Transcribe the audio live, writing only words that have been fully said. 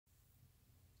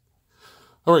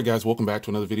All right, guys, welcome back to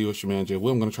another video. It's your man, Jay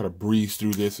Will. I'm going to try to breeze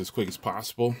through this as quick as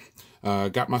possible.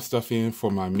 Got my stuff in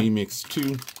for my Mi Mix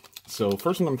 2. So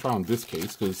first I'm going to try on this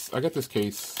case, because I got this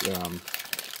case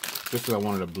just because I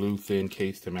wanted a blue thin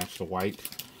case to match the white.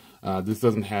 This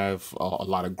doesn't have a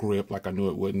lot of grip like I knew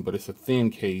it wouldn't, but it's a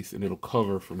thin case and it'll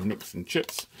cover from nicks and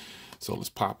chips. So let's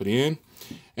pop it in.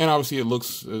 And obviously it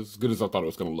looks as good as I thought it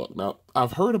was going to look. Now,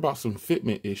 I've heard about some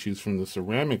fitment issues from the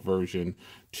ceramic version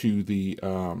to the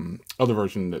other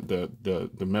version, the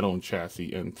metal and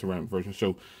chassis and ceramic version.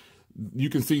 So you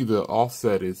can see the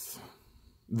offset is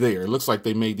there. It looks like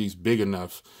they made these big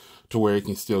enough to where it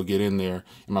can still get in there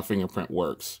and my fingerprint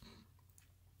works.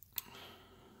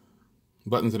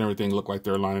 Buttons and everything look like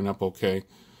they're lining up okay.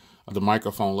 The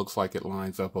microphone looks like it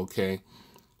lines up okay.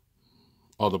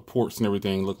 All the ports and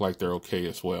everything look like they're okay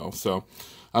as well. So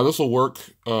this will work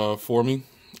for me.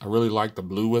 I really like the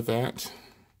blue with that.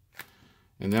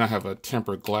 And then I have a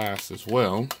tempered glass as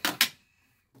well.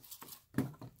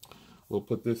 We'll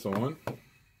put this on.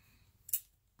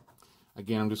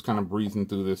 Again, I'm just kind of breezing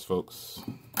through this, folks.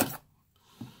 I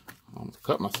almost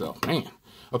cut myself, man.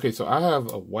 Okay, so I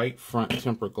have a white front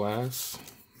tempered glass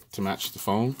to match the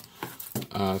phone.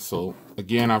 So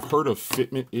again, I've heard of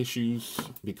fitment issues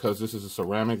because this is a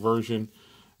ceramic version,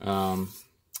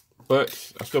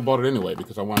 but I still bought it anyway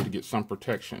because I wanted to get some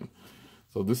protection.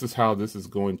 So this is how this is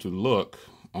going to look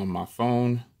on my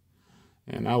phone,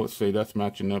 and I would say that's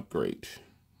matching up great.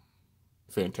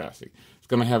 Fantastic. It's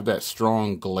going to have that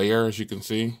strong glare, as you can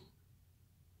see.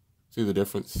 See the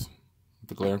difference?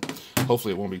 The glare.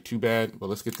 Hopefully it won't be too bad, but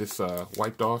let's get this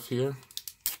wiped off here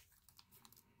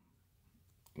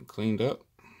and cleaned up,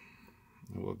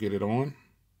 and we'll get it on.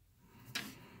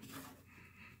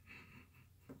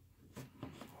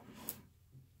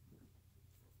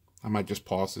 I might just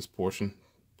pause this portion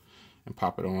and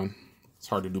pop it on. It's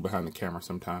hard to do behind the camera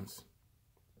sometimes.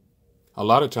 A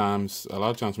lot of times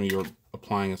when you're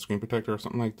applying a screen protector or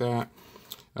something like that,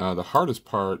 the hardest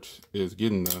part is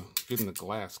getting the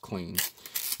glass clean.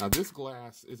 Now this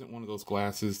glass isn't one of those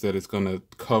glasses that it's going to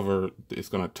cover, it's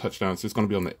going to touch down. It's just going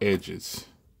to be on the edges.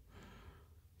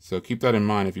 So keep that in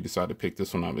mind if you decide to pick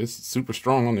this one up. It's super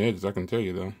strong on the edges, I can tell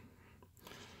you though.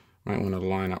 Might want to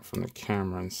line up from the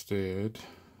camera instead.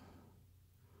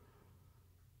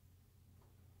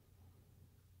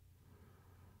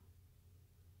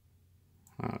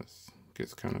 This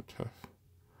gets kind of tough.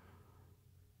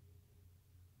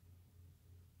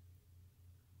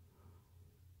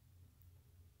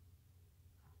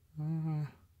 I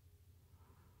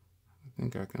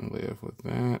think I can live with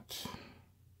that.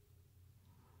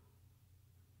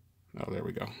 Oh, there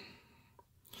we go.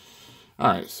 All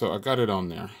right, so I got it on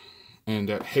there. And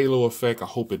that halo effect, I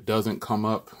hope it doesn't come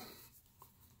up.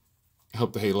 I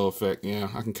hope the halo effect, yeah,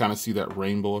 I can kind of see that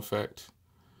rainbow effect.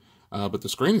 But the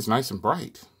screen is nice and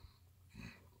bright.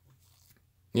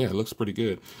 Yeah, it looks pretty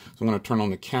good. So I'm going to turn on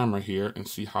the camera here and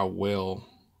see how well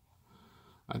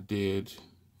I did.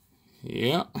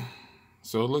 Yeah,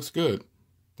 so it looks good.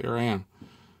 There I am.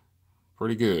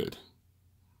 Pretty good.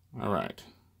 All right.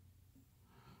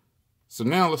 So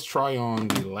now let's try on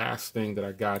the last thing that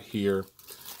I got here,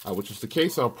 which is the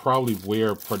case I'll probably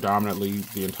wear predominantly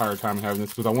the entire time I'm having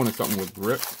this because I wanted something with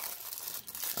grip.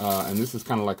 And this is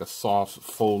kind of like a soft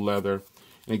faux leather.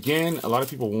 And again, a lot of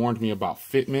people warned me about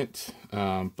fitment,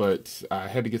 but I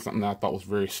had to get something that I thought was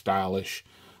very stylish.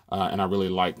 And I really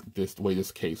like this, the way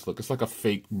this case looks. It's like a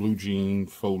fake blue jean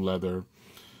faux leather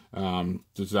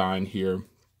design here.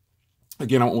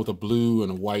 Again, I went with a blue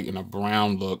and a white and a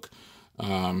brown look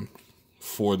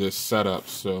for this setup.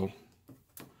 So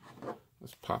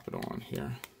let's pop it on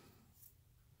here.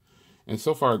 And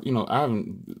so far, you know, I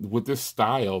haven't, with this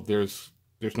style, there's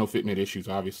no fitment issues,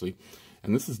 obviously.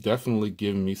 And this is definitely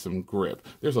giving me some grip.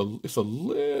 It's a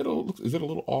little, is it a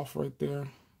little off right there?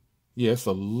 Yeah, it's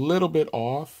a little bit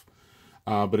off,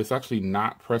 but it's actually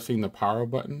not pressing the power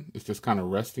button. It's just kind of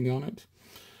resting on it.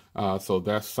 So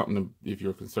that's something, if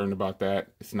you're concerned about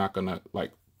that, it's not gonna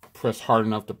like press hard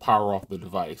enough to power off the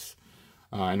device.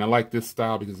 And I like this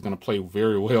style because it's gonna play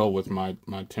very well with my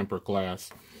tempered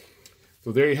glass.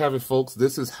 So there you have it, folks.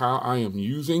 This is how I am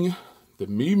using the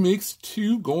Mi Mix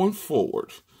 2 going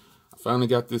forward. I finally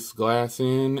got this glass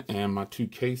in and my two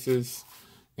cases,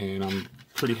 and I'm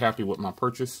pretty happy with my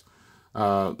purchase.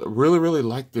 Really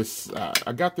like this.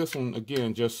 I got this one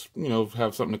again, just, you know,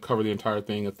 have something to cover the entire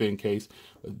thing, a thin case.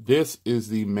 But this is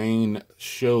the main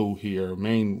show here,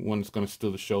 main one that's going to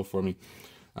steal the show for me.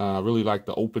 I really like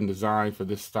the open design for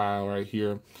this style right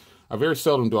here. I very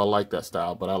seldom do I like that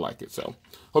style, but I like it. So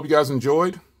hope you guys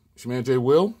enjoyed. It's your man Jay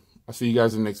Will. I'll see you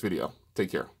guys in the next video.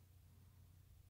 Take care.